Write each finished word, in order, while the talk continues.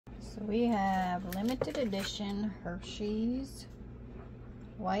So we have limited edition Hershey's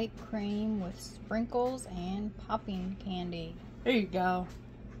white cream with sprinkles and popping candy. There you go.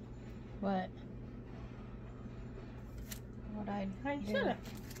 What? What I do? said it.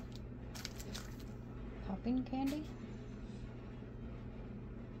 Popping candy?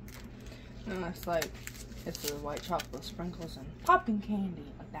 No, it's like, it's the white chocolate sprinkles and popping candy,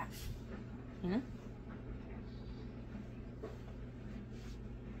 like that. You know?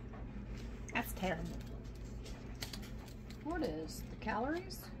 That's terrible. What is the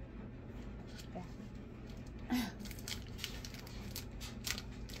calories? Yeah.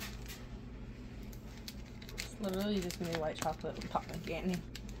 It's literally just gonna be white chocolate with popping candy.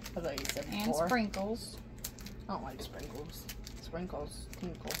 I thought you said And before. sprinkles. I don't like sprinkles. Sprinkles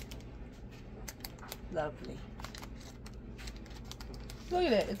tinkle. Lovely. Look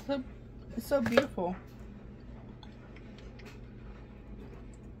at it. It's so beautiful.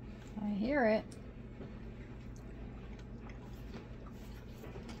 I hear it.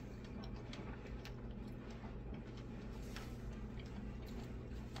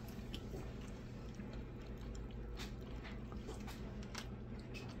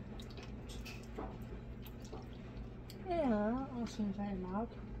 Yeah, I'll see if I mouth.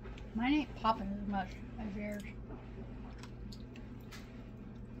 Mine ain't popping as much as yours.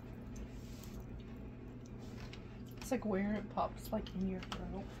 It's like where it pops, like in your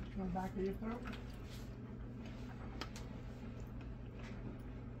throat, on the back of your throat.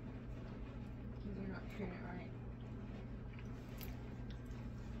 Because you're not treating it right.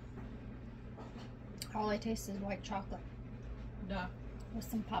 All I taste is white chocolate Duh. with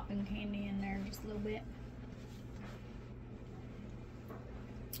some popping candy in there, just a little bit.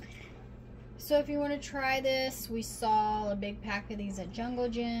 So if you want to try this, we saw a big pack of these at Jungle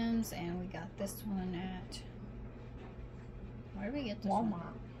Gyms, and we got this one at, where did we get this Walmart.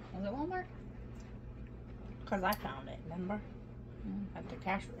 one? Was it Walmart? Because I found it, remember? At the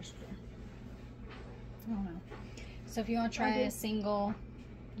cash register. I don't know. So if you want to try a single,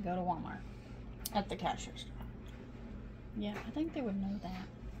 go to Walmart. At the cash register. Yeah, I think they would know that.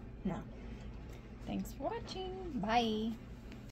 No. Thanks for watching. Bye.